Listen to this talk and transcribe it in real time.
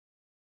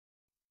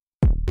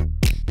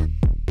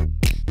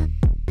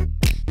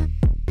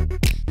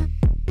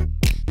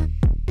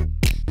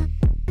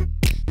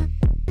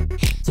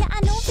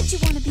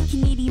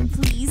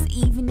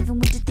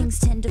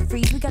tend to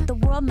freeze. We got the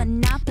world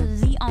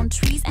monopoly on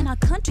trees, and our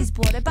country's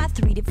bordered by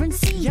 3 different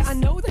seas. Yeah, I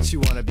know that you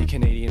wanna be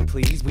Canadian,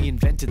 please. We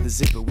invented the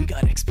zipper, we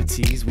got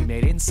expertise. We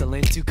made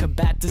insulin to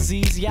combat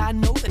disease. Yeah, I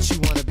know that you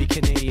wanna be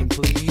Canadian,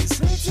 please.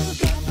 We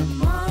took out the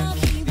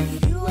monarchy,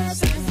 the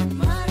U.S. has the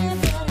money,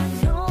 but I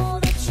know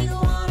that you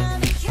wanna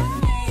be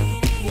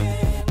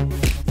Canadian.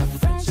 The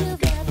French will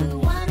get the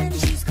wine and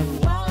cheese, go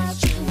all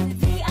out you with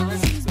the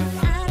Aussies, but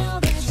I know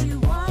that you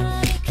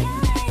wanna be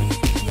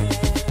Canadian.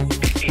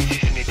 Et si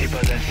ce n'était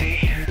pas assez,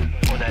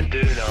 on a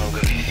 2 langues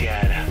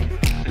officielles,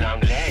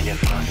 l'anglais et le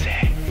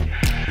français.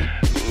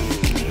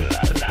 Ooh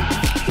la la.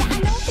 Yeah, I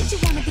know that you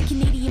wanna be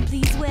Canadian,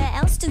 please. Where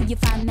else do you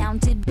find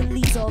mounted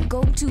police or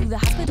go to the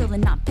hospital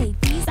and not pay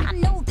fees? I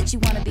know that you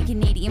wanna be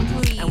Canadian,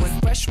 please. And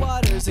when fresh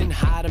water's in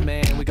high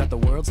demand, we got the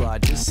world's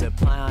largest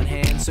supply on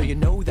hand. So you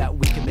know that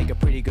we can make a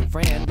pretty good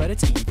friend, but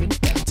it's even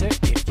better if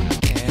you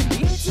can.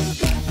 We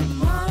took out the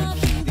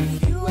monarchy,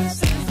 the U.S.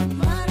 has the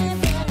money,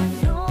 but I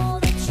know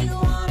that you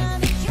wanna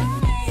be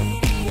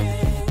Canadian.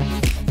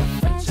 The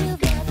French will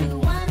get the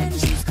wine and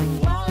cheese, go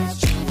all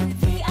out you with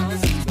the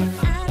Aussies, but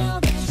I know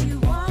that you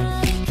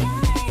wanna be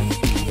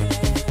Canadian.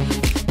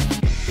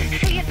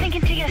 So you're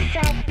thinking to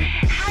yourself,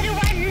 how do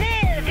I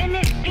live in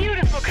this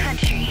beautiful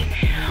country?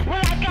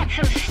 Well, I've got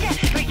some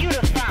steps for you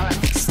to follow.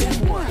 Step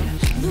 1,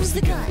 lose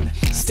the gun.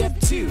 Step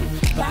 2,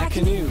 buy a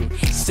canoe.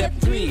 Step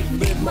 3,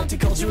 live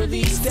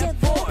multiculturally. Step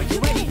 4, you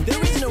ready?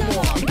 There is no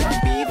more. We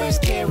got beavers,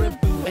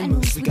 caribou, and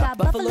moose. We got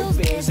buffalo,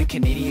 bears, and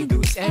Canadian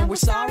goose. And we're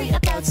sorry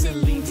about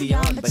Celine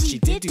Dion, but she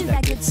did do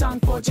that good song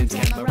for Jim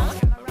Tamara. We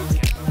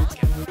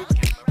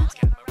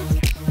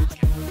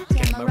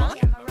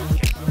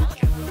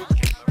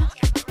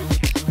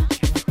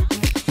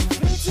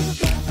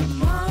took out the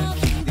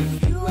monarchy,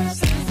 the U.S.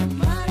 has the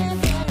money,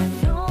 but I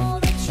know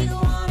that you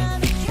wanna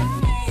be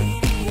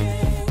Canadian.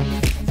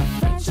 The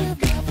French will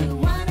get the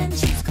wine and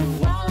cheese, go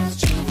all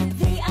out you with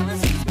the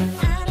Aussies, but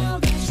I know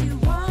that you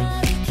wanna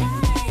be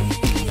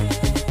Canadian.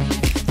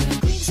 The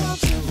Greeks all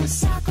chill with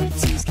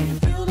Socrates, can't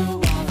build a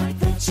wall like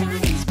the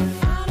Chinese, but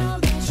I know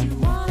that you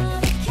wanna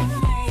be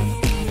Canadian.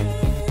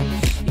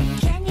 In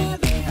Kenya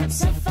they have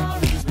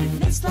safaris, we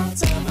mix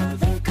lots of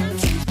other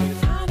countries,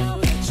 but I know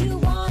that you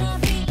wanna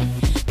be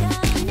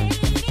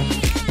Canadian.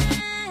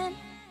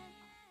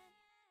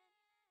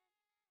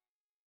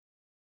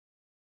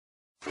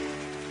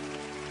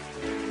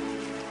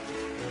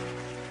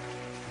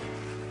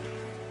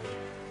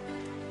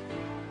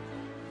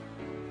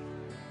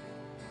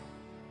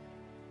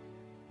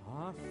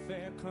 Our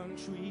fair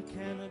country,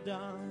 Canada,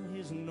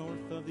 is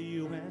north of the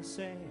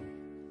USA.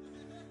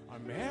 Our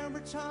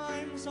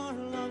maritimes are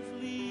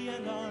lovely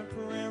and our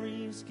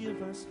prairies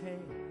give us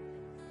hay.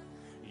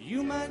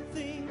 You might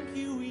think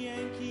you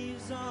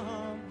Yankees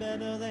are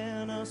better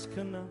than us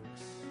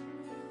Canucks,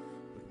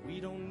 but we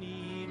don't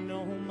need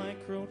no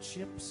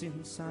microchips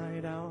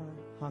inside our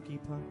hockey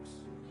pucks.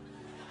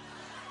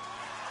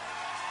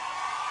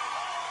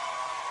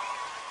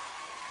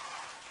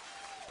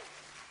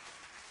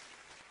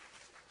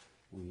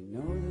 We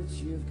know that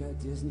you've got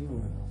Disney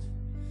World,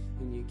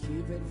 and you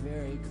keep it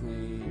very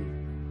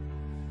clean.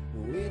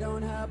 But we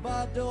don't have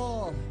Bob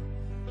Dole,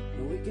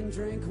 and we can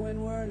drink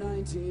when we're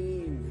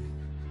 19.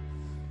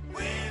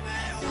 We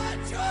may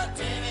watch your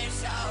TV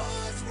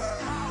shows for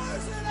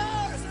hours and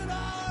hours and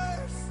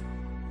hours.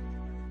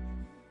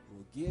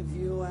 We'll give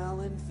you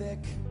Alan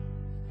Thicke,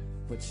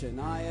 but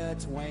Shania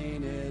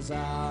Twain is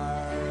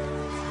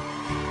ours.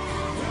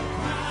 We're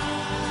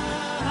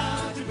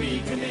proud to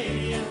be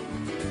Canadian.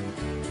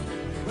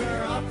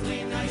 We're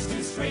awfully nice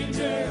to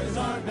strangers,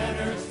 our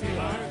manners feel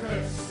our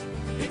curse.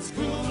 It's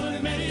cool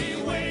in many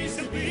ways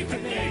to be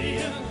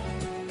Canadian.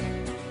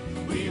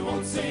 We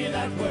won't say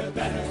that we're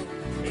better,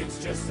 it's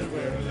just that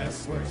we're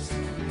less worse.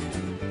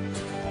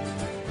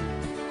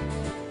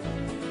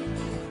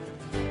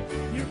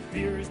 Your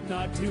beer is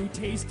not too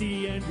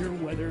tasty and your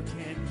weather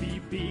can't be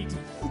beat.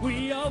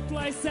 We all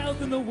fly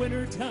south in the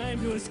winter time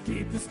to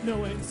escape the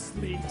snow and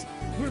sleet.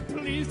 We're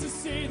pleased to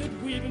say that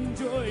we've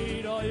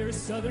enjoyed all your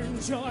southern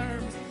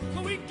charms,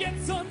 but we get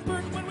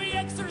sunburnt when we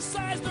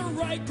exercise the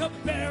right to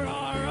bear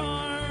our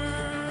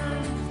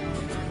arms.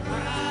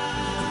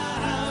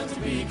 Proud to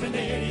be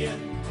Canadian.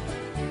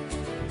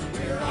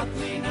 We're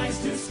awfully nice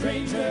to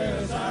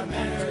strangers, our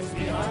manners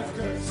be our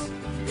curse.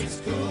 It's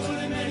cool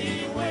in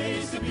many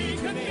ways to be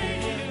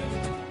Canadian.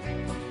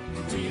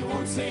 We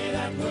won't say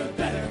that we're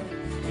better,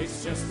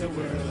 it's just that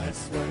we're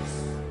less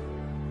worse.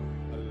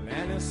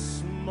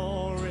 Alanis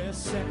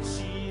Morissette,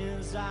 she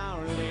is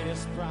our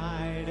latest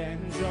pride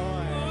and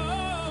joy.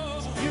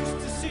 She used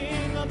to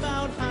sing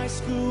about high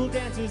school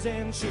dances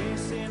and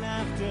chasing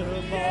after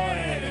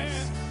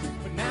boys.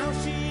 But now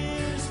she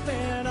is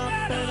fed up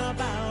and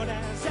about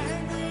as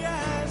angry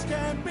as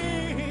can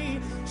be.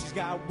 She's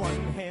got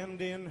one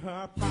hand in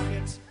her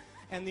pocket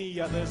and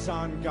the other's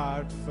on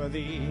guard for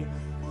thee.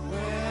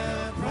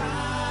 We're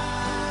proud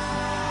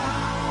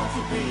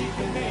to be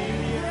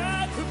Canadian.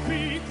 Proud to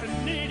be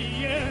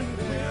Canadian.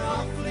 We're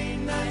awfully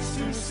nice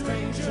to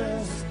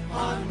strangers.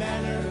 Our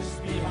manners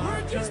be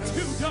our curse. We're just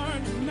too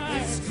darn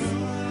nice. It's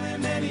cool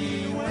in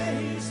many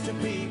ways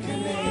to be Well,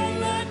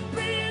 Canadian. like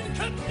being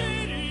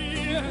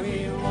Canadian.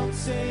 We won't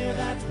say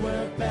that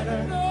we're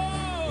better.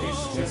 No.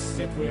 It's just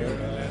that we're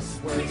less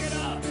worse. Pick it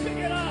up, pick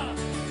it up.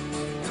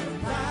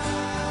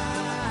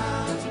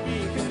 Proud to be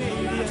Proud to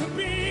Canadian.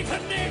 be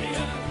Canadian.